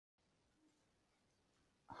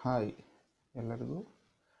Hi ಎಲ್ಲರಿಗೂ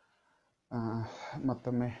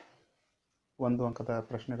ಮತ್ತೊಮ್ಮೆ ಒಂದು ಅಂಕದ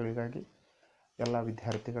ಪ್ರಶ್ನೆಗಳಿಗಾಗಿ ಎಲ್ಲ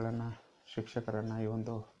ವಿದ್ಯಾರ್ಥಿಗಳನ್ನು ಶಿಕ್ಷಕರನ್ನು ಈ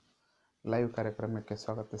ಒಂದು ಲೈವ್ ಕಾರ್ಯಕ್ರಮಕ್ಕೆ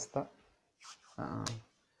ಸ್ವಾಗತಿಸ್ತಾ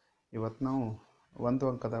ಇವತ್ತು ನಾವು ಒಂದು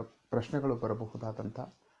ಅಂಕದ ಪ್ರಶ್ನೆಗಳು ಬರಬಹುದಾದಂಥ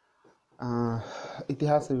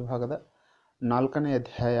ಇತಿಹಾಸ ವಿಭಾಗದ 4ನೇ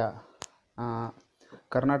ಅಧ್ಯಾಯ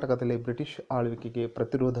ಕರ್ನಾಟಕದಲ್ಲಿ ಬ್ರಿಟಿಷ್ ಆಳ್ವಿಕೆಗೆ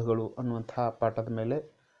ಪ್ರತಿರೋಧಗಳು ಅನ್ನುವಂಥ ಪಾಠದ ಮೇಲೆ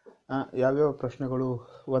ಯಾವ್ಯಾವ ಪ್ರಶ್ನೆಗಳು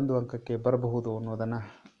ಒಂದು ಅಂಕಕ್ಕೆ ಬರಬಹುದು ಅನ್ನೋದನ್ನು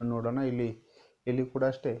ನೋಡೋಣ. ಇಲ್ಲಿ ಕೂಡ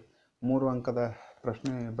ಅಷ್ಟೇ 3 ಅಂಕದ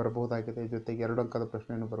ಪ್ರಶ್ನೆ ಬರಬಹುದಾಗಿದೆ, ಜೊತೆಗೆ 2 ಅಂಕದ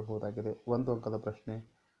ಪ್ರಶ್ನೆಯೂ ಬರಬಹುದಾಗಿದೆ, 1 ಅಂಕದ ಪ್ರಶ್ನೆ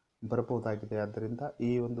ಬರಬಹುದಾಗಿದೆ. ಆದ್ದರಿಂದ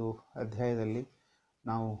ಈ ಒಂದು ಅಧ್ಯಾಯದಲ್ಲಿ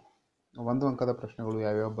ನಾವು 1 ಅಂಕದ ಪ್ರಶ್ನೆಗಳು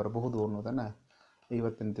ಯಾವ್ಯಾವ ಬರಬಹುದು ಅನ್ನೋದನ್ನು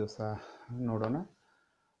ಇವತ್ತಿನ ದಿವಸ ನೋಡೋಣ.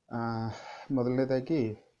 ಮೊದಲನೇದಾಗಿ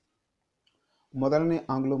ಮೊದಲನೇ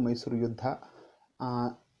ಆಂಗ್ಲೋ ಮೈಸೂರು ಯುದ್ಧ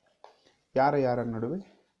ಯಾರ ನಡುವೆ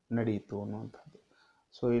ನಡೆಯಿತು ಅನ್ನುವಂಥದ್ದು.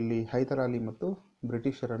 ಸೊ ಇಲ್ಲಿ ಹೈದರ್ ಅಲಿ ಮತ್ತು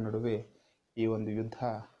ಬ್ರಿಟಿಷರ ನಡುವೆ ಈ ಒಂದು ಯುದ್ಧ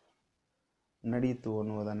ನಡೆಯಿತು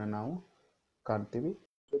ಅನ್ನುವುದನ್ನು ನಾವು ಕಾಣ್ತೀವಿ.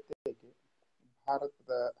 ಜೊತೆಗೆ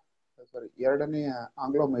ಎರಡನೆಯ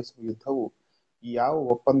ಆಂಗ್ಲೋ ಮೈಸೂರು ಯುದ್ಧವು ಯಾವ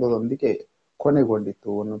ಒಪ್ಪಂದದೊಂದಿಗೆ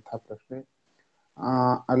ಕೊನೆಗೊಂಡಿತು ಅನ್ನುವಂಥ ಪ್ರಶ್ನೆ.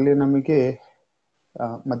 ಅಲ್ಲಿ ನಮಗೆ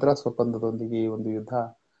ಮದ್ರಾಸ್ ಒಪ್ಪಂದದೊಂದಿಗೆ ಈ ಒಂದು ಯುದ್ಧ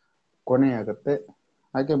ಕೊನೆಯಾಗುತ್ತೆ.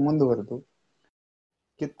 ಹಾಗೆ ಮುಂದುವರೆದು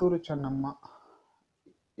ಕಿತ್ತೂರು ಚೆನ್ನಮ್ಮ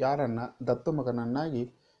ಯಾರನ್ನ ದತ್ತು ಮಗನನ್ನಾಗಿ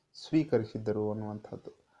ಸ್ವೀಕರಿಸಿದ್ದರು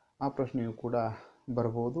ಅನ್ನುವಂಥದ್ದು ಆ ಪ್ರಶ್ನೆಯು ಕೂಡ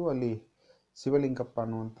ಬರಬಹುದು. ಅಲ್ಲಿ ಶಿವಲಿಂಗಪ್ಪ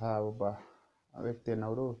ಅನ್ನುವಂತಹ ಒಬ್ಬ ವ್ಯಕ್ತಿಯನ್ನು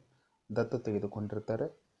ಅವರು ದತ್ತು ತೆಗೆದುಕೊಂಡಿರ್ತಾರೆ.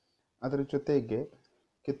 ಅದರ ಜೊತೆಗೆ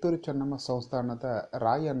ಕಿತ್ತೂರು ಚೆನ್ನಮ್ಮ ಸಂಸ್ಥಾನದ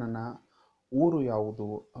ರಾಯಣ್ಣನ ಊರು ಯಾವುದು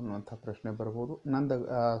ಅನ್ನುವಂಥ ಪ್ರಶ್ನೆ ಬರಬಹುದು.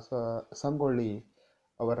 ಸಂಗೊಳ್ಳಿ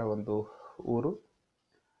ಅವರ ಒಂದು ಊರು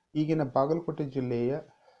ಈಗಿನ ಬಾಗಲಕೋಟೆ ಜಿಲ್ಲೆಯ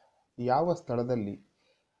ಯಾವ ಸ್ಥಳದಲ್ಲಿ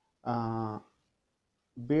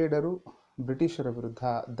ಬೇಡರು ಬ್ರಿಟಿಷರ ವಿರುದ್ಧ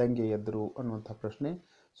ದಂಗೆ ಎದ್ದರು ಅನ್ನುವಂಥ ಪ್ರಶ್ನೆ.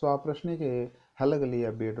 ಸೊ ಆ ಪ್ರಶ್ನೆಗೆ ಹಲಗಲಿಯ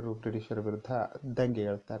ಬೇಡರು ಬ್ರಿಟಿಷರ ವಿರುದ್ಧ ದಂಗೆ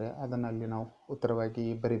ಹೇಳ್ತಾರೆ. ಅದನ್ನು ಅಲ್ಲಿ ನಾವು ಉತ್ತರವಾಗಿ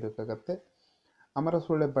ಬರೀಬೇಕಾಗತ್ತೆ.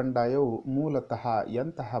 ಅಮರಸೂಳೆ ಬಂಡಾಯವು ಮೂಲತಃ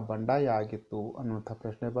ಎಂತಹ ಬಂಡಾಯ ಆಗಿತ್ತು ಅನ್ನುವಂಥ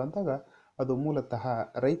ಪ್ರಶ್ನೆ ಬಂದಾಗ ಅದು ಮೂಲತಃ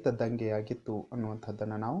ರೈತ ದಂಗೆಯಾಗಿತ್ತು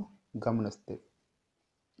ಅನ್ನುವಂಥದ್ದನ್ನು ನಾವು ಗಮನಿಸ್ತೇವೆ.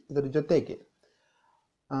 ಇದರ ಜೊತೆಗೆ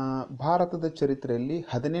ಭಾರತದ ಚರಿತ್ರೆಯಲ್ಲಿ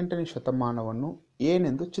 18ನೇ ಶತಮಾನವನ್ನು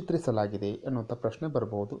ಏನೆಂದು ಚಿತ್ರಿಸಲಾಗಿದೆ ಅನ್ನುವಂಥ ಪ್ರಶ್ನೆ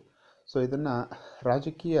ಬರಬಹುದು. ಸೊ ಇದನ್ನು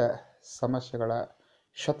ರಾಜಕೀಯ ಸಮಸ್ಯೆಗಳ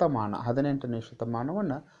ಶತಮಾನ, 18ನೇ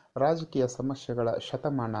ಶತಮಾನವನ್ನು ರಾಜಕೀಯ ಸಮಸ್ಯೆಗಳ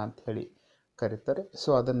ಶತಮಾನ ಅಂತ ಹೇಳಿ ಕರೀತಾರೆ. ಸೊ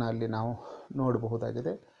ಅದನ್ನು ಅಲ್ಲಿ ನಾವು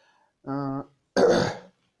ನೋಡಬಹುದಾಗಿದೆ.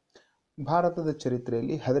 ಭಾರತದ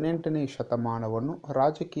ಚರಿತ್ರೆಯಲ್ಲಿ 18ನೇ ಶತಮಾನವನ್ನು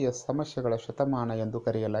ರಾಜಕೀಯ ಸಮಸ್ಯೆಗಳ ಶತಮಾನ ಎಂದು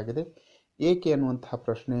ಕರೆಯಲಾಗಿದೆ. ಏಕೆ ಅನ್ನುವಂತಹ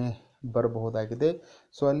ಪ್ರಶ್ನೆ ಬರಬಹುದಾಗಿದೆ.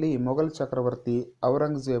 ಸೊ ಅಲ್ಲಿ ಮೊಘಲ್ ಚಕ್ರವರ್ತಿ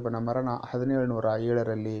ಔರಂಗಜೇಬನ ಮರಣ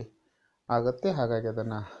 1707ರಲ್ಲಿ ಆಗುತ್ತೆ. ಹಾಗಾಗಿ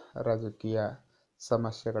ಅದನ್ನು ರಾಜಕೀಯ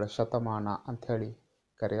ಸಮಸ್ಯೆಗಳ ಶತಮಾನ ಅಂಥೇಳಿ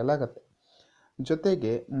ಕರೆಯಲಾಗತ್ತೆ.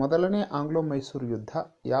 ಜೊತೆಗೆ ಮೊದಲನೇ ಆಂಗ್ಲೋ ಮೈಸೂರು ಯುದ್ಧ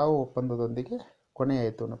ಯಾವ ಒಪ್ಪಂದದೊಂದಿಗೆ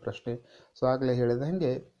ಕೊನೆಯಾಯಿತು ಅನ್ನೋ ಪ್ರಶ್ನೆ. ಸೊ ಆಗಲೇ ಹೇಳಿದ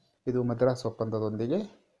ಹಾಗೆ ಇದು ಮದ್ರಾಸ್ ಒಪ್ಪಂದದೊಂದಿಗೆ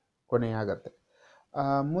ಕೊನೆಯಾಗತ್ತೆ.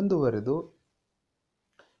 ಮುಂದುವರೆದು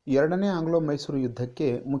ಎರಡನೇ ಆಂಗ್ಲೋ ಮೈಸೂರು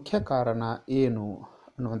ಯುದ್ಧಕ್ಕೆ ಮುಖ್ಯ ಕಾರಣ ಏನು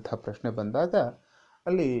ಅನ್ನುವಂಥ ಪ್ರಶ್ನೆ ಬಂದಾಗ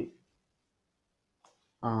ಅಲ್ಲಿ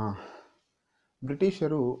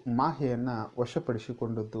ಬ್ರಿಟಿಷರು ಮಾಹೆಯನ್ನು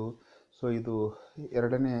ವಶಪಡಿಸಿಕೊಂಡದ್ದು. ಸೊ ಇದು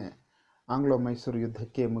ಎರಡನೇ ಆಂಗ್ಲೋ ಮೈಸೂರು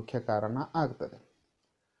ಯುದ್ಧಕ್ಕೆ ಮುಖ್ಯ ಕಾರಣ ಆಗ್ತದೆ.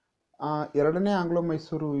 ಎರಡನೇ ಆಂಗ್ಲೋ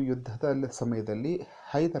ಮೈಸೂರು ಯುದ್ಧದ ಸಮಯದಲ್ಲಿ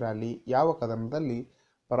ಹೈದರ್ ಅಲಿ ಯಾವ ಕದನದಲ್ಲಿ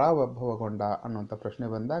ಪರಾಭವಗೊಂಡ ಅನ್ನುವಂಥ ಪ್ರಶ್ನೆ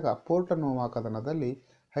ಬಂದಾಗ ಪೋರ್ಟನೋವಾ ಕದನದಲ್ಲಿ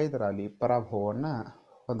ಹೈದರ್ ಅಲಿ ಪರಾಭವವನ್ನು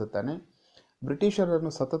ಹೊಂದುತ್ತಾನೆ. ಬ್ರಿಟಿಷರನ್ನು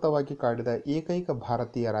ಸತತವಾಗಿ ಕಾಡಿದ ಏಕೈಕ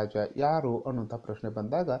ಭಾರತೀಯ ರಾಜ ಯಾರು ಅನ್ನುವಂಥ ಪ್ರಶ್ನೆ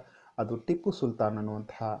ಬಂದಾಗ ಅದು ಟಿಪ್ಪು ಸುಲ್ತಾನ್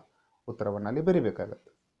ಅನ್ನುವಂತಹ ಉತ್ತರವನ್ನು ಅಲ್ಲಿ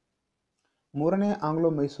ಬರೀಬೇಕಾಗತ್ತೆ. ಮೂರನೇ ಆಂಗ್ಲೋ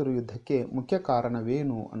ಮೈಸೂರು ಯುದ್ಧಕ್ಕೆ ಮುಖ್ಯ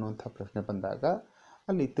ಕಾರಣವೇನು ಅನ್ನುವಂಥ ಪ್ರಶ್ನೆ ಬಂದಾಗ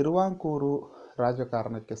ಅಲ್ಲಿ ತಿರುವಾಂಕೂರು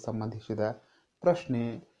ರಾಜಕಾರಣಕ್ಕೆ ಸಂಬಂಧಿಸಿದ ಪ್ರಶ್ನೆ.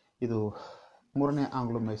 ಇದು ಮೂರನೇ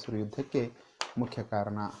ಆಂಗ್ಲೋ ಮೈಸೂರು ಯುದ್ಧಕ್ಕೆ ಮುಖ್ಯ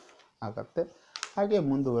ಕಾರಣ ಆಗತ್ತೆ. ಹಾಗೆ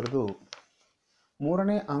ಮುಂದುವರೆದು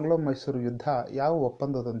ಮೂರನೇ ಆಂಗ್ಲೋ ಮೈಸೂರು ಯುದ್ಧ ಯಾವ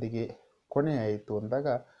ಒಪ್ಪಂದದೊಂದಿಗೆ ಕೊನೆಯಾಯಿತು ಅಂದಾಗ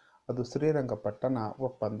ಅದು ಶ್ರೀರಂಗಪಟ್ಟಣ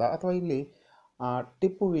ಒಪ್ಪಂದ. ಅಥವಾ ಇಲ್ಲಿ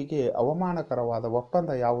ಟಿಪ್ಪುವಿಗೆ ಅವಮಾನಕರವಾದ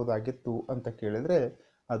ಒಪ್ಪಂದ ಯಾವುದಾಗಿತ್ತು ಅಂತ ಕೇಳಿದರೆ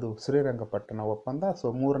ಅದು ಶ್ರೀರಂಗಪಟ್ಟಣ ಒಪ್ಪಂದ. ಸೊ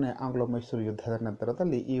ಮೂರನೇ ಆಂಗ್ಲೋ ಮೈಸೂರು ಯುದ್ಧದ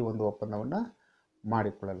ನಂತರದಲ್ಲಿ ಈ ಒಂದು ಒಪ್ಪಂದವನ್ನು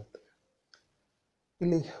ಮಾಡಿಕೊಳ್ಳಲಾಗುತ್ತದೆ.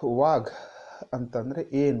 ಇಲ್ಲಿ ವಾಘ್ ಅಂತಂದರೆ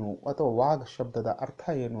ಏನು ಅಥವಾ ವಾಘ್ ಶಬ್ದದ ಅರ್ಥ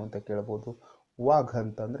ಏನು ಅಂತ ಕೇಳ್ಬೋದು. ವಾಘ್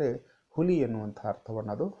ಅಂತಂದರೆ ಹುಲಿ ಎನ್ನುವಂಥ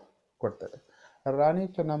ಅರ್ಥವನ್ನು ಅದು ಕೊಡ್ತದೆ. ರಾಣಿ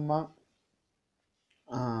ಚೆನ್ನಮ್ಮ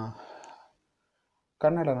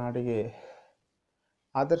ಕನ್ನಡ ನಾಡಿಗೆ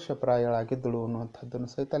ಆದರ್ಶಪ್ರಾಯಳಾಗಿದ್ದಳು ಅನ್ನುವಂಥದ್ದನ್ನು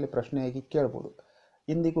ಸಹಿತ ಅಲ್ಲಿ ಪ್ರಶ್ನೆಯಾಗಿ ಕೇಳ್ಬೋದು.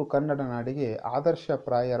 ಇಂದಿಗೂ ಕನ್ನಡ ನಾಡಿಗೆ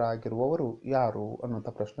ಆದರ್ಶಪ್ರಾಯರಾಗಿರುವವರು ಯಾರು ಅನ್ನುವಂಥ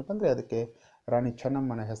ಪ್ರಶ್ನೆ ಬಂದರೆ ಅದಕ್ಕೆ ರಾಣಿ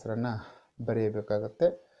ಚೆನ್ನಮ್ಮನ ಹೆಸರನ್ನು ಬರೆಯಬೇಕಾಗತ್ತೆ.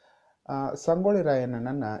 ಸಂಗೊಳ್ಳಿ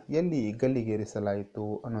ರಾಯಣ್ಣನನ್ನು ಎಲ್ಲಿ ಗಲ್ಲಿಗೇರಿಸಲಾಯಿತು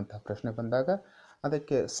ಅನ್ನುವಂಥ ಪ್ರಶ್ನೆ ಬಂದಾಗ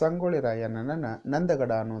ಅದಕ್ಕೆ ಸಂಗೊಳ್ಳಿ ರಾಯಣ್ಣನನ್ನು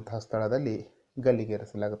ನಂದಗಡ ಅನ್ನುವಂತಹ ಸ್ಥಳದಲ್ಲಿ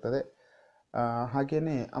ಗಲ್ಲಿಗೇರಿಸಲಾಗುತ್ತದೆ.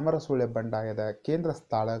 ಹಾಗೆಯೇ ಅಮರಸೂಳೆ ಬಂಡಾಯದ ಕೇಂದ್ರ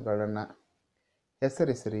ಸ್ಥಳಗಳನ್ನು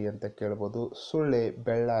ಹೆಸರಿಸಿರಿ ಅಂತ ಕೇಳ್ಬೋದು. ಸುಳ್ಳೆ,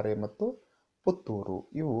 ಬೆಳ್ಳಾರೆ ಮತ್ತು ಪುತ್ತೂರು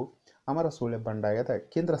ಇವು ಅಮರಸೂಳೆ ಬಂಡಾಯದ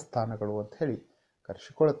ಕೇಂದ್ರ ಸ್ಥಾನಗಳು ಅಂತ ಹೇಳಿ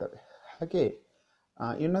ಕರೆಸಿಕೊಳ್ಳುತ್ತವೆ. ಹಾಗೆ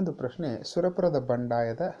ಇನ್ನೊಂದು ಪ್ರಶ್ನೆ, ಸುರಪುರದ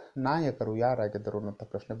ಬಂಡಾಯದ ನಾಯಕರು ಯಾರಾಗಿದ್ದರು ಅನ್ನೋಂಥ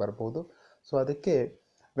ಪ್ರಶ್ನೆ ಬರ್ಬೋದು. ಸೊ ಅದಕ್ಕೆ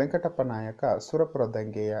ವೆಂಕಟಪ್ಪ ನಾಯಕ ಸುರಪುರ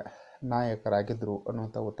ದಂಗೆಯ ನಾಯಕರಾಗಿದ್ದರು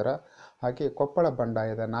ಅನ್ನುವಂಥ ಉತ್ತರ. ಹಾಗೆ ಕೊಪ್ಪಳ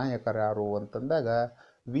ಬಂಡಾಯದ ನಾಯಕರು ಯಾರು ಅಂತಂದಾಗ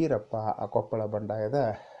ವೀರಪ್ಪ ಆ ಕೊಪ್ಪಳ ಬಂಡಾಯದ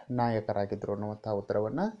ನಾಯಕರಾಗಿದ್ದರು ಅನ್ನುವಂಥ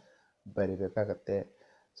ಉತ್ತರವನ್ನು ಬರಿಬೇಕಾಗತ್ತೆ.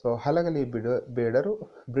 ಸೊ ಹಲಗಲಿ ಬೇಡರು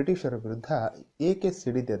ಬ್ರಿಟಿಷರ ವಿರುದ್ಧ ಏಕೆ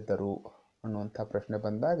ಸಿಡಿದೆದ್ದರು ಅನ್ನುವಂಥ ಪ್ರಶ್ನೆ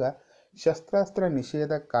ಬಂದಾಗ ಶಸ್ತ್ರಾಸ್ತ್ರ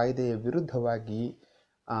ನಿಷೇಧ ಕಾಯ್ದೆಯ ವಿರುದ್ಧವಾಗಿ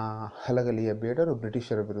ಹಲಗಲಿಯ ಬೇಡರು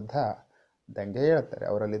ಬ್ರಿಟಿಷರ ವಿರುದ್ಧ ದಂಗೆ ಏಳ್ತಾರೆ.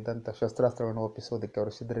 ಅವರಲ್ಲಿದ್ದಂಥ ಶಸ್ತ್ರಾಸ್ತ್ರಗಳನ್ನು ಒಪ್ಪಿಸೋದಕ್ಕೆ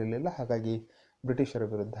ಅವರು ಸಿದ್ಧರಿರಲಿಲ್ಲ, ಹಾಗಾಗಿ ಬ್ರಿಟಿಷರ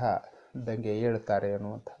ವಿರುದ್ಧ ದಂಗೆ ಏಳ್ತಾರೆ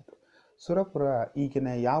ಅನ್ನುವಂಥದ್ದು. ಸುರಪುರ ಈಗಿನ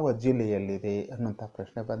ಯಾವ ಜಿಲ್ಲೆಯಲ್ಲಿದೆ ಅನ್ನುವಂಥ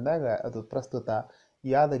ಪ್ರಶ್ನೆ ಬಂದಾಗ ಅದು ಪ್ರಸ್ತುತ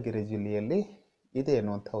ಯಾದಗಿರಿ ಜಿಲ್ಲೆಯಲ್ಲಿ ಇದೆ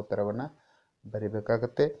ಅನ್ನುವಂಥ ಉತ್ತರವನ್ನು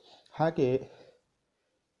ಬರಿಬೇಕಾಗತ್ತೆ. ಹಾಗೆ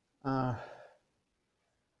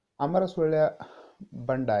ಅಮರಸೂಳೆ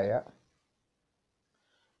ಬಂಡಾಯ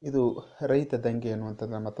ಇದು ರೈತ ದಂಗೆ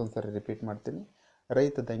ಅನ್ನುವಂಥದ್ದನ್ನು ಮತ್ತೊಂದು ಸರಿ ರಿಪೀಟ್ ಮಾಡ್ತೀನಿ,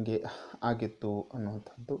 ರೈತ ದಂಗೆ ಆಗಿತ್ತು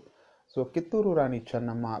ಅನ್ನುವಂಥದ್ದು. ಸೊ ಕಿತ್ತೂರು ರಾಣಿ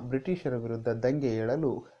ಚೆನ್ನಮ್ಮ ಬ್ರಿಟಿಷರ ವಿರುದ್ಧ ದಂಗೆ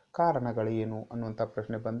ಏಳಲು ಕಾರಣಗಳೇನು ಅನ್ನುವಂಥ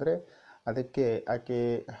ಪ್ರಶ್ನೆ ಬಂದರೆ ಅದಕ್ಕೆ ಆಕೆ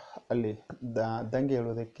ಅಲ್ಲಿ ದಂಗೆ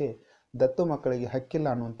ಏಳುವುದಕ್ಕೆ ದತ್ತು ಮಕ್ಕಳಿಗೆ ಹಕ್ಕಿಲ್ಲ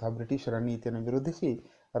ಅನ್ನುವಂಥ ಬ್ರಿಟಿಷರ ನೀತಿಯನ್ನು ವಿರೋಧಿಸಿ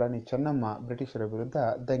ರಾಣಿ ಚೆನ್ನಮ್ಮ ಬ್ರಿಟಿಷರ ವಿರುದ್ಧ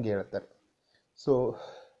ದಂಗೆ ಏಳುತ್ತಾರೆ. ಸೊ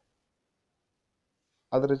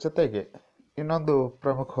ಅದರ ಜೊತೆಗೆ ಇನ್ನೊಂದು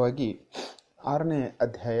ಪ್ರಮುಖವಾಗಿ 6ನೇ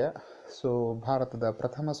ಅಧ್ಯಾಯ, ಸೊ ಭಾರತದ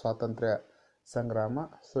ಪ್ರಥಮ ಸ್ವಾತಂತ್ರ್ಯ ಸಂಗ್ರಾಮ.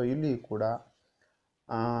 ಸೊ ಇಲ್ಲಿ ಕೂಡ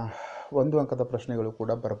 1 ಅಂಕದ ಪ್ರಶ್ನೆಗಳು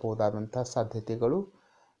ಕೂಡ ಬರಬಹುದಾದಂಥ ಸಾಧ್ಯತೆಗಳು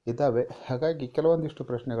ಇದ್ದಾವೆ. ಹಾಗಾಗಿ ಕೆಲವೊಂದಿಷ್ಟು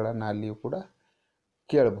ಪ್ರಶ್ನೆಗಳನ್ನು ಅಲ್ಲಿಯೂ ಕೂಡ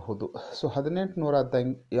ಕೇಳಬಹುದು. ಸೊ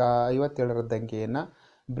 1857ರ ದಂಗೆಯನ್ನು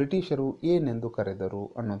ಬ್ರಿಟಿಷರು ಏನೆಂದು ಕರೆದರು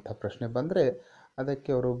ಅನ್ನುವಂಥ ಪ್ರಶ್ನೆ ಬಂದರೆ ಅದಕ್ಕೆ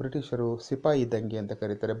ಅವರು ಬ್ರಿಟಿಷರು ಸಿಪಾಯಿ ದಂಗೆ ಅಂತ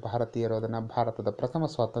ಕರೀತಾರೆ. ಭಾರತೀಯರು ಅದನ್ನು ಭಾರತದ ಪ್ರಥಮ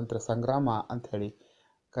ಸ್ವಾತಂತ್ರ್ಯ ಸಂಗ್ರಾಮ ಅಂತ ಹೇಳಿ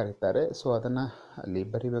ಕರೀತಾರೆ. ಸೊ ಅದನ್ನು ಅಲ್ಲಿ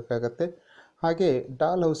ಬರಿಬೇಕಾಗತ್ತೆ. ಹಾಗೆ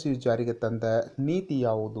ಡಾಲ್ ಹೌಸಿ ಜಾರಿಗೆ ತಂದ ನೀತಿ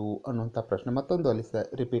ಯಾವುದು ಅನ್ನುವಂಥ ಪ್ರಶ್ನೆ ಮತ್ತೊಂದು ಅಲ್ಲಿ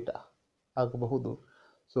ರಿಪೀಟ್ ಆಗಬಹುದು.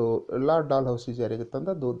 ಸೊ ಲಾರ್ಡ್ ಡಾಲ್ ಹೌಸಿ ಜಾರಿಗೆ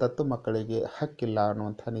ತಂದದ್ದು ದತ್ತು ಮಕ್ಕಳಿಗೆ ಹಕ್ಕಿಲ್ಲ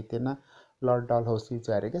ಅನ್ನುವಂಥ ನೀತಿಯನ್ನು ಲಾರ್ಡ್ ಡಾಲ್ ಹೌಸಿ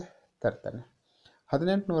ಜಾರಿಗೆ ತರ್ತಾನೆ.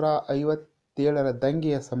 1857ರ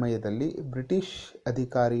ದಂಗೆಯ ಸಮಯದಲ್ಲಿ ಬ್ರಿಟಿಷ್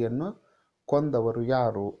ಅಧಿಕಾರಿಯನ್ನು ಕೊಂದವರು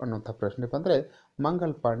ಯಾರು ಅನ್ನುವಂಥ ಪ್ರಶ್ನೆ ಬಂದರೆ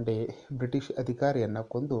ಮಂಗಲ್ ಪಾಂಡೆ ಬ್ರಿಟಿಷ್ ಅಧಿಕಾರಿಯನ್ನು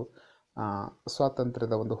ಕೊಂದು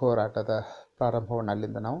ಸ್ವಾತಂತ್ರ್ಯದ ಒಂದು ಹೋರಾಟದ ಪ್ರಾರಂಭವನ್ನು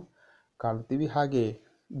ಅಲ್ಲಿಂದ ನಾವು ಕಾಣ್ತೀವಿ. ಹಾಗೆ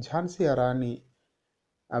ಝಾನ್ಸಿಯ ರಾಣಿ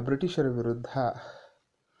ಬ್ರಿಟಿಷರ ವಿರುದ್ಧ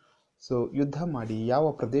ಯುದ್ಧ ಮಾಡಿ ಯಾವ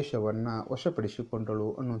ಪ್ರದೇಶವನ್ನು ವಶಪಡಿಸಿಕೊಂಡಳು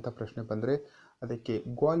ಅನ್ನುವಂಥ ಪ್ರಶ್ನೆ ಬಂದರೆ ಅದಕ್ಕೆ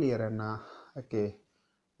ಗ್ವಾಲಿಯರನ್ನು ಆಕೆ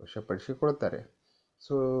ವಶಪಡಿಸಿಕೊಳ್ತಾರೆ.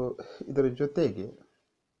 ಸೊ ಇದರ ಜೊತೆಗೆ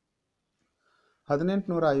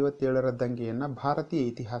 1857ರ ದಂಗೆಯನ್ನು ಭಾರತೀಯ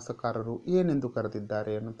ಇತಿಹಾಸಕಾರರು ಏನೆಂದು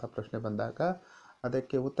ಕರೆದಿದ್ದಾರೆ ಅನ್ನುವಂಥ ಪ್ರಶ್ನೆ ಬಂದಾಗ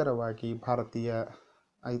ಅದಕ್ಕೆ ಉತ್ತರವಾಗಿ ಭಾರತೀಯ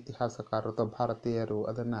ಇತಿಹಾಸಕಾರರು ಅಥವಾ ಭಾರತೀಯರು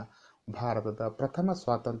ಅದನ್ನು ಭಾರತದ ಪ್ರಥಮ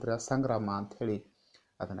ಸ್ವಾತಂತ್ರ್ಯ ಸಂಗ್ರಾಮ ಅಂಥೇಳಿ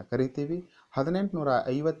ಅದನ್ನು ಕರಿತೀವಿ.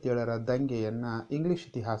 1857ರ ದಂಗೆಯನ್ನು ಇಂಗ್ಲಿಷ್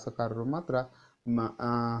ಇತಿಹಾಸಕಾರರು ಮಾತ್ರ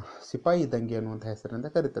ಸಿಪಾಯಿ ದಂಗೆ ಅನ್ನುವಂಥ ಹೆಸರಿನಿಂದ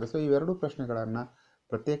ಕರೀತಾರೆ. ಸೊ ಇವೆರಡೂ ಪ್ರಶ್ನೆಗಳನ್ನು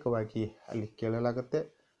ಪ್ರತ್ಯೇಕವಾಗಿ ಅಲ್ಲಿ ಕೇಳಲಾಗುತ್ತೆ.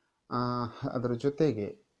 ಅದರ ಜೊತೆಗೆ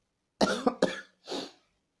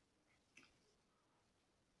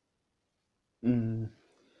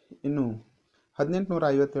ಇನ್ನು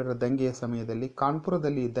 1857ರ ದಂಗೆಯ ಸಮಯದಲ್ಲಿ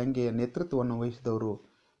ಕಾನ್ಪುರದಲ್ಲಿ ದಂಗೆಯ ನೇತೃತ್ವವನ್ನು ವಹಿಸಿದವರು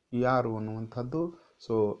ಯಾರು ಅನ್ನುವಂಥದ್ದು.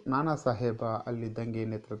 ಸೊ ನಾನಾ ಸಾಹೇಬ ಅಲ್ಲಿ ದಂಗೆಯ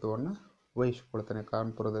ನೇತೃತ್ವವನ್ನು ವಹಿಸಿಕೊಳ್ತಾನೆ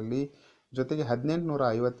ಕಾನ್ಪುರದಲ್ಲಿ. ಜೊತೆಗೆ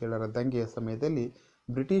 1857ರ ದಂಗೆಯ ಸಮಯದಲ್ಲಿ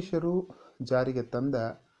ಬ್ರಿಟಿಷರು ಜಾರಿಗೆ ತಂದ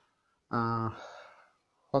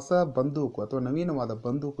ಹೊಸ ಬಂದೂಕು ಅಥವಾ ನವೀನವಾದ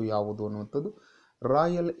ಬಂದೂಕು ಯಾವುದು ಅನ್ನುವಂಥದ್ದು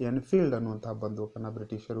ರಾಯಲ್ ಎನ್ಫೀಲ್ಡ್ ಅನ್ನುವಂಥ ಬಂದೂಕನ್ನು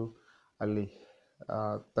ಬ್ರಿಟಿಷರು ಅಲ್ಲಿ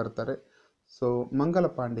ತರ್ತಾರೆ. ಸೊ ಮಂಗಲ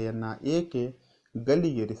ಪಾಂಡೆಯನ್ನು ಏಕೆ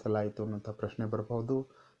ಗಲ್ಲಿಗೇರಿಸಲಾಯಿತು ಅನ್ನುವಂಥ ಪ್ರಶ್ನೆ ಬರಬಹುದು.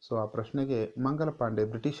 ಸೊ ಆ ಪ್ರಶ್ನೆಗೆ ಮಂಗಲ ಪಾಂಡೆ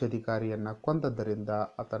ಬ್ರಿಟಿಷ್ ಅಧಿಕಾರಿಯನ್ನು ಕೊಂದದ್ದರಿಂದ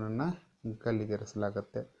ಆತನನ್ನು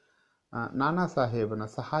ಗಲ್ಲಿಗೇರಿಸಲಾಗುತ್ತೆ. ನಾನಾ ಸಾಹೇಬನ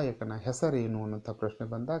ಸಹಾಯಕನ ಹೆಸರೇನು ಅನ್ನುವಂಥ ಪ್ರಶ್ನೆ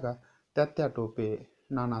ಬಂದಾಗ ತ್ಯಾತ್ಯಾ ಟೋಪೆ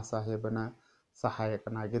ನಾನಾ ಸಾಹೇಬನ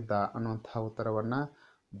ಸಹಾಯಕನಾಗಿದ್ದ ಅನ್ನುವಂಥ ಉತ್ತರವನ್ನು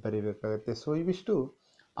ಬರಿಬೇಕಾಗುತ್ತೆ. ಸೊ ಇವಿಷ್ಟು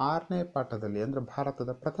 6ನೇ ಪಾಠದಲ್ಲಿ ಅಂದರೆ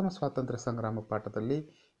ಭಾರತದ ಪ್ರಥಮ ಸ್ವಾತಂತ್ರ್ಯ ಸಂಗ್ರಾಮ ಪಾಠದಲ್ಲಿ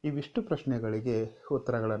ಇವಿಷ್ಟು ಪ್ರಶ್ನೆಗಳಿಗೆ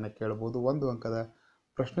ಉತ್ತರಗಳನ್ನು ಕೇಳಬಹುದು. 1 ಅಂಕದ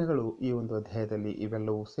ಪ್ರಶ್ನೆಗಳು ಈ ಒಂದು ಅಧ್ಯಾಯದಲ್ಲಿ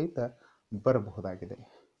ಇವೆಲ್ಲವೂ ಸಹಿತ ಬರಬಹುದಾಗಿದೆ.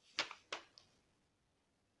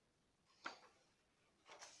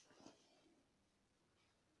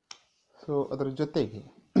 ಸೊ ಅದರ ಜೊತೆಗೆ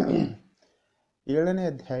 7ನೇ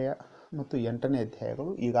ಅಧ್ಯಾಯ ಮತ್ತು 8ನೇ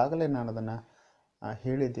ಅಧ್ಯಾಯಗಳು ಈಗಾಗಲೇ ನಾನು ಅದನ್ನು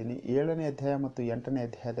ಹೇಳಿದ್ದೀನಿ. 7ನೇ ಅಧ್ಯಾಯ ಮತ್ತು 8ನೇ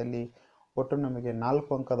ಅಧ್ಯಾಯದಲ್ಲಿ ಒಟ್ಟು ನಮಗೆ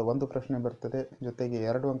 4 ಅಂಕದ ಒಂದು ಪ್ರಶ್ನೆ ಬರ್ತದೆ, ಜೊತೆಗೆ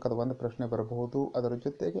 2 ಅಂಕದ ಒಂದು ಪ್ರಶ್ನೆ ಬರಬಹುದು. ಅದರ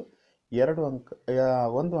ಜೊತೆಗೆ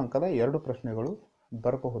 1 ಅಂಕದ 2 ಪ್ರಶ್ನೆಗಳು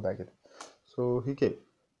ಬರಬಹುದಾಗಿದೆ. ಸೊ ಹೀಗೆ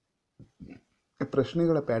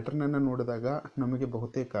ಪ್ರಶ್ನೆಗಳ ಪ್ಯಾಟರ್ನನ್ನು ನೋಡಿದಾಗ ನಮಗೆ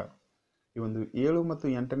ಬಹುತೇಕ ಈ ಒಂದು 7 ಮತ್ತು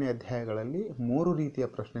 8ನೇ ಅಧ್ಯಾಯಗಳಲ್ಲಿ 3 ರೀತಿಯ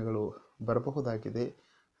ಪ್ರಶ್ನೆಗಳು ಬರಬಹುದಾಗಿದೆ.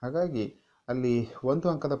 ಹಾಗಾಗಿ ಅಲ್ಲಿ 1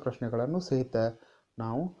 ಅಂಕದ ಪ್ರಶ್ನೆಗಳನ್ನು ಸಹಿತ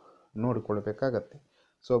ನಾವು ನೋಡಿಕೊಳ್ಬೇಕಾಗತ್ತೆ.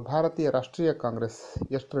 ಸೊ ಭಾರತೀಯ ರಾಷ್ಟ್ರೀಯ ಕಾಂಗ್ರೆಸ್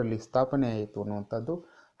ಎಷ್ಟರಲ್ಲಿ ಸ್ಥಾಪನೆ ಆಯಿತು ಅನ್ನುವಂಥದ್ದು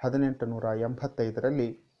 1885ರಲ್ಲಿ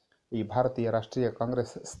ಈ ಭಾರತೀಯ ರಾಷ್ಟ್ರೀಯ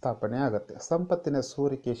ಕಾಂಗ್ರೆಸ್ ಸ್ಥಾಪನೆ ಆಗುತ್ತೆ. ಸಂಪತ್ತಿನ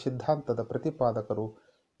ಸೋರಿಕೆ ಸಿದ್ಧಾಂತದ ಪ್ರತಿಪಾದಕರು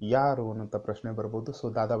ಯಾರು ಅನ್ನುವಂಥ ಪ್ರಶ್ನೆ ಬರ್ಬೋದು. ಸೊ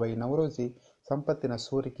ದಾದಾಬಾಯಿ ನವರೋಜಿ ಸಂಪತ್ತಿನ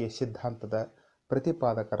ಸೋರಿಕೆ ಸಿದ್ಧಾಂತದ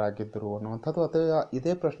ಪ್ರತಿಪಾದಕರಾಗಿದ್ದರು ಅನ್ನುವಂಥದ್ದು. ಅಥವಾ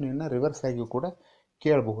ಇದೇ ಪ್ರಶ್ನೆಯನ್ನು ರಿವರ್ಸ್ ಆಗಿಯೂ ಕೂಡ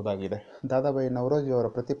ಕೇಳಬಹುದಾಗಿದೆ. ದಾದಾಬಾಯಿ ನವರೋಜಿ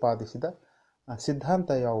ಅವರು ಪ್ರತಿಪಾದಿಸಿದ ಸಿದ್ಧಾಂತ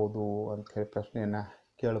ಯಾವುದು ಅಂತ ಹೇಳಿ ಪ್ರಶ್ನೆಯನ್ನು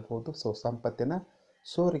ಕೇಳಬಹುದು. ಸೊ ಸಂಪತ್ತಿನ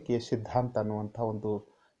ಸೋರಿಕೆಯ ಸಿದ್ಧಾಂತ ಅನ್ನುವಂಥ ಒಂದು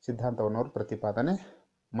ಸಿದ್ಧಾಂತವನ್ನು ಅವರು ಪ್ರತಿಪಾದನೆ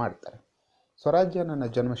ಮಾಡ್ತಾರೆ. ಸ್ವರಾಜ್ಯ ನನ್ನ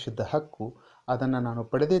ಜನ್ಮಸಿದ್ಧ ಹಕ್ಕು, ಅದನ್ನು ನಾನು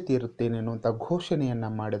ಪಡೆದೇ ತೀರುತ್ತೇನೆ ಅನ್ನುವಂಥ ಘೋಷಣೆಯನ್ನು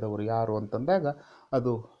ಮಾಡಿದವರು ಯಾರು ಅಂತಂದಾಗ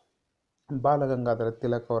ಅದು ಬಾಲಗಂಗಾಧರ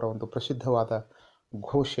ತಿಲಕ್ ಅವರ ಒಂದು ಪ್ರಸಿದ್ಧವಾದ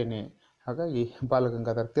ಘೋಷಣೆ. ಹಾಗಾಗಿ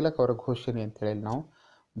ಬಾಲಗಂಗಾಧರ ತಿಲಕ್ ಅವರ ಘೋಷಣೆ ಅಂತೇಳಿ ನಾವು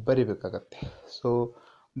ಬರಿಬೇಕಾಗತ್ತೆ. ಸೊ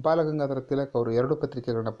ಬಾಲಗಂಗಾಧರ ತಿಲಕ್ ಅವರು 2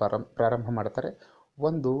 ಪತ್ರಿಕೆಗಳನ್ನ ಪ್ರಾರಂಭ ಮಾಡ್ತಾರೆ.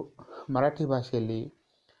 ಒಂದು ಮರಾಠಿ ಭಾಷೆಯಲ್ಲಿ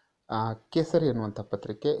ಕೇಸರಿ ಅನ್ನುವಂಥ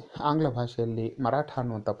ಪತ್ರಿಕೆ, ಆಂಗ್ಲ ಭಾಷೆಯಲ್ಲಿ ಮರಾಠ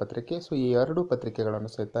ಅನ್ನುವಂಥ ಪತ್ರಿಕೆ. ಸೊ ಈ 2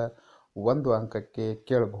 ಪತ್ರಿಕೆಗಳನ್ನು ಸಹಿತ 1 ಅಂಕಕ್ಕೆ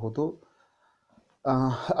ಕೇಳಬಹುದು.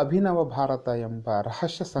 ಅಭಿನವ ಭಾರತ ಎಂಬ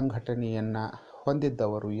ರಹಸ್ಯ ಸಂಘಟನೆಯನ್ನು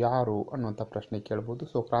ಹೊಂದಿದ್ದವರು ಯಾರು ಅನ್ನುವಂಥ ಪ್ರಶ್ನೆ ಕೇಳ್ಬೋದು.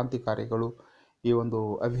 ಸೊ ಕ್ರಾಂತಿಕಾರಿಗಳು ಈ ಒಂದು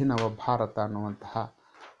ಅಭಿನವ ಭಾರತ ಅನ್ನುವಂತಹ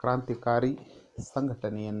ಕ್ರಾಂತಿಕಾರಿ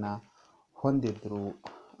ಸಂಘಟನೆಯನ್ನು ಹೊಂದಿದ್ರು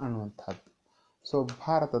ಅನ್ನುವಂಥದ್ದು. ಸೊ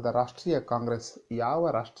ಭಾರತದ ರಾಷ್ಟ್ರೀಯ ಕಾಂಗ್ರೆಸ್ ಯಾವ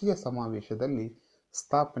ರಾಷ್ಟ್ರೀಯ ಸಮಾವೇಶದಲ್ಲಿ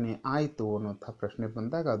ಸ್ಥಾಪನೆ ಆಯಿತು ಅನ್ನುವಂಥ ಪ್ರಶ್ನೆ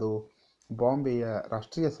ಬಂದಾಗ ಅದು ಬಾಂಬೆಯ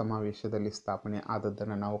ರಾಷ್ಟ್ರೀಯ ಸಮಾವೇಶದಲ್ಲಿ ಸ್ಥಾಪನೆ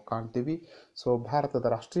ಆದದ್ದನ್ನು ನಾವು ಕಾಣ್ತೀವಿ. ಸೊ ಭಾರತದ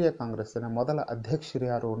ರಾಷ್ಟ್ರೀಯ ಕಾಂಗ್ರೆಸ್ಸಿನ ಮೊದಲ ಅಧ್ಯಕ್ಷರು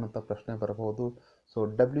ಯಾರು ಅನ್ನುವಂಥ ಪ್ರಶ್ನೆ ಬರಬಹುದು. ಸೊ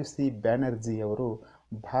WC ಬ್ಯಾನರ್ಜಿ ಅವರು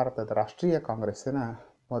ಭಾರತದ ರಾಷ್ಟ್ರೀಯ ಕಾಂಗ್ರೆಸ್ಸಿನ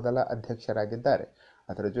ಮೊದಲ ಅಧ್ಯಕ್ಷರಾಗಿದ್ದಾರೆ.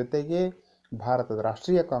 ಅದರ ಜೊತೆಗೆ ಭಾರತದ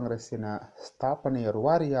ರಾಷ್ಟ್ರೀಯ ಕಾಂಗ್ರೆಸ್ಸಿನ ಸ್ಥಾಪನೆಯ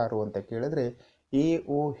ರೂವಾರಿ ಯಾರು ಅಂತ ಕೇಳಿದರೆ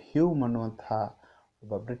A.O. ಹ್ಯೂಮ್ ಅನ್ನುವಂತಹ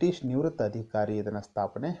ಒಬ್ಬ ಬ್ರಿಟಿಷ್ ನಿವೃತ್ತ ಅಧಿಕಾರಿ ಇದನ್ನು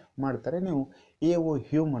ಸ್ಥಾಪನೆ ಮಾಡ್ತಾರೆ. ನೀವು A.O.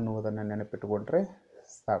 ಹ್ಯೂಮ್ ಅನ್ನುವುದನ್ನು ನೆನಪಿಟ್ಟುಕೊಂಡ್ರೆ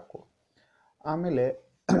ಸಾಕು. ಆಮೇಲೆ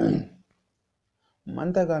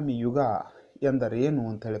ಮಂದಗಾಮಿ ಯುಗ ಎಂದರೇನು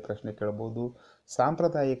ಅಂಥೇಳಿ ಪ್ರಶ್ನೆ ಕೇಳ್ಬೋದು.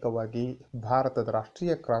 ಸಾಂಪ್ರದಾಯಿಕವಾಗಿ ಭಾರತದ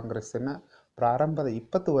ರಾಷ್ಟ್ರೀಯ ಕಾಂಗ್ರೆಸ್ಸಿನ ಪ್ರಾರಂಭದ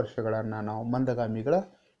 20 ವರ್ಷಗಳನ್ನು ನಾವು ಮಂದಗಾಮಿಗಳ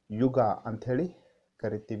ಯುಗ ಅಂಥೇಳಿ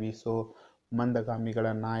ಕರಿತೀವಿ. ಸೊ ಮಂದಗಾಮಿಗಳ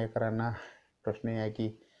ನಾಯಕರನ್ನು ಪ್ರಶ್ನೆಯಾಗಿ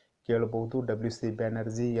ಕೇಳಬಹುದು. WC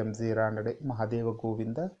Banerjee, MG Ranade, Mahadeva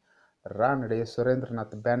Govinda Ranade,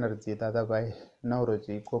 Surendranath Banerjee, Dadabhai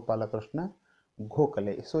Naoroji, Gopalakrishna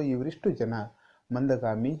Gokhale. So ಇವರಿಷ್ಟು ಜನ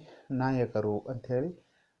ಮಂದಗಾಮಿ ನಾಯಕರು ಅಂಥೇಳಿ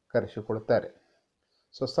ಕರೆಸಿಕೊಳ್ತಾರೆ.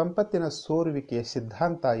 ಸೊ ಸಂಪತ್ತಿನ ಸೋರುವಿಕೆಯ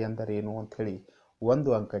ಸಿದ್ಧಾಂತ ಎಂದರೇನು ಅಂಥೇಳಿ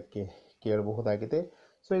 1 ಅಂಕಕ್ಕೆ ಕೇಳಬಹುದಾಗಿದೆ.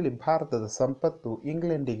 ಸೊ ಇಲ್ಲಿ ಭಾರತದ ಸಂಪತ್ತು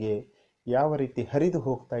ಇಂಗ್ಲೆಂಡಿಗೆ ಯಾವ ರೀತಿ ಹರಿದು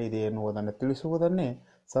ಹೋಗ್ತಾ ಇದೆ ಎನ್ನುವುದನ್ನು ತಿಳಿಸುವುದನ್ನೇ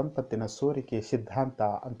ಸಂಪತ್ತಿನ ಸೋರಿಕೆ ಸಿದ್ಧಾಂತ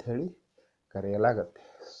ಅಂಥೇಳಿ ಕರೆಯಲಾಗುತ್ತೆ.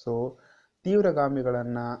 ಸೊ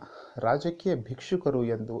ತೀವ್ರಗಾಮಿಗಳನ್ನು ರಾಜಕೀಯ ಭಿಕ್ಷುಕರು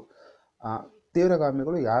ಎಂದು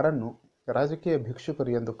ತೀವ್ರಗಾಮಿಗಳು ಯಾರನ್ನು ರಾಜಕೀಯ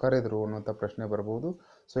ಭಿಕ್ಷುಕರು ಎಂದು ಕರೆದರು ಅನ್ನುವಂಥ ಪ್ರಶ್ನೆ ಬರ್ಬೋದು.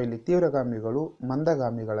 ಸೊ ಇಲ್ಲಿ ತೀವ್ರಗಾಮಿಗಳು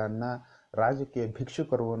ಮಂದಗಾಮಿಗಳನ್ನು ರಾಜಕೀಯ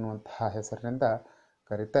ಭಿಕ್ಷುಕರು ಅನ್ನುವಂತಹ ಹೆಸರಿನಿಂದ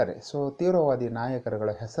ಕರೀತಾರೆ. ಸೊ ತೀವ್ರವಾದಿ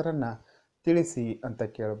ನಾಯಕರುಗಳ ಹೆಸರನ್ನು ತಿಳಿಸಿ ಅಂತ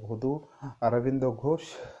ಕೇಳಬಹುದು. ಅರವಿಂದ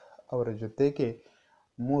ಘೋಷ್ ಅವರ ಜೊತೆಗೆ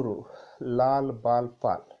 3 ಲಾಲ್ ಬಾಲ್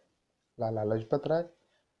ಪಾಲ್, ಲಾಲಾ ಲಜಪತ್ ರಾಯ್,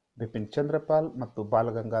 ಬಿಪಿನ್ ಚಂದ್ರಪಾಲ್ ಮತ್ತು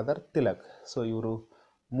ಬಾಲಗಂಗಾಧರ್ ತಿಲಕ್. ಸೊ ಇವರು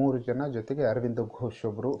 3 ಜನ, ಜೊತೆಗೆ ಅರವಿಂದ ಘೋಷ್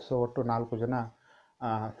ಒಬ್ಬರು. ಸೊ ಒಟ್ಟು 4 ಜನ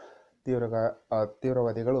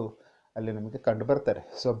ತೀವ್ರವಾದಿಗಳು ಅಲ್ಲಿ ನಮಗೆ ಕಂಡು ಬರ್ತಾರೆ.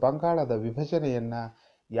 ಸೊ ಬಂಗಾಳದ ವಿಭಜನೆಯನ್ನು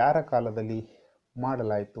ಯಾರ ಕಾಲದಲ್ಲಿ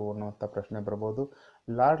ಮಾಡಲಾಯಿತು ಅನ್ನುವಂಥ ಪ್ರಶ್ನೆ ಬರ್ಬೋದು.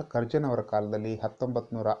 ಲಾರ್ಡ್ ಕರ್ಜನ್ ಅವರ ಕಾಲದಲ್ಲಿ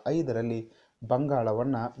 1905ರಲ್ಲಿ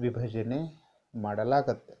ಬಂಗಾಳವನ್ನು ವಿಭಜನೆ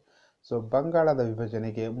ಮಾಡಲಾಗತ್ತೆ. ಸೊ ಬಂಗಾಳದ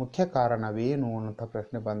ವಿಭಜನೆಗೆ ಮುಖ್ಯ ಕಾರಣವೇನು ಅನ್ನುವಂಥ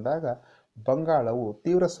ಪ್ರಶ್ನೆ ಬಂದಾಗ ಬಂಗಾಳವು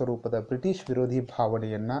ತೀವ್ರ ಸ್ವರೂಪದ ಬ್ರಿಟಿಷ್ ವಿರೋಧಿ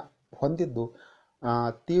ಭಾವನೆಯನ್ನು ಹೊಂದಿದ್ದು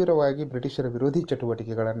ತೀವ್ರವಾಗಿ ಬ್ರಿಟಿಷರ ವಿರೋಧಿ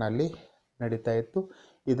ಚಟುವಟಿಕೆಗಳನ್ನು ಅಲ್ಲಿ ನಡೀತಾ ಇತ್ತು.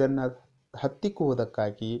 ಇದನ್ನು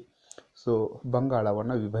ಹತ್ತಿಕ್ಕುವುದಕ್ಕಾಗಿ ಸೊ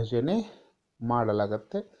ಬಂಗಾಳವನ್ನು ವಿಭಜನೆ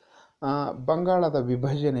ಮಾಡಲಾಗತ್ತೆ. ಬಂಗಾಳದ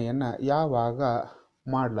ವಿಭಜನೆಯನ್ನು ಯಾವಾಗ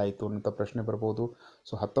ಮಾಡಲಾಯಿತು ಅನ್ನೋಂಥ ಪ್ರಶ್ನೆ ಬರ್ಬೋದು.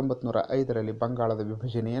 ಸೊ 1905ರಲ್ಲಿ ಬಂಗಾಳದ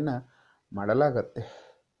ವಿಭಜನೆಯನ್ನು ಮಾಡಲಾಗತ್ತೆ.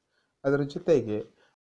 ಅದರ ಜೊತೆಗೆ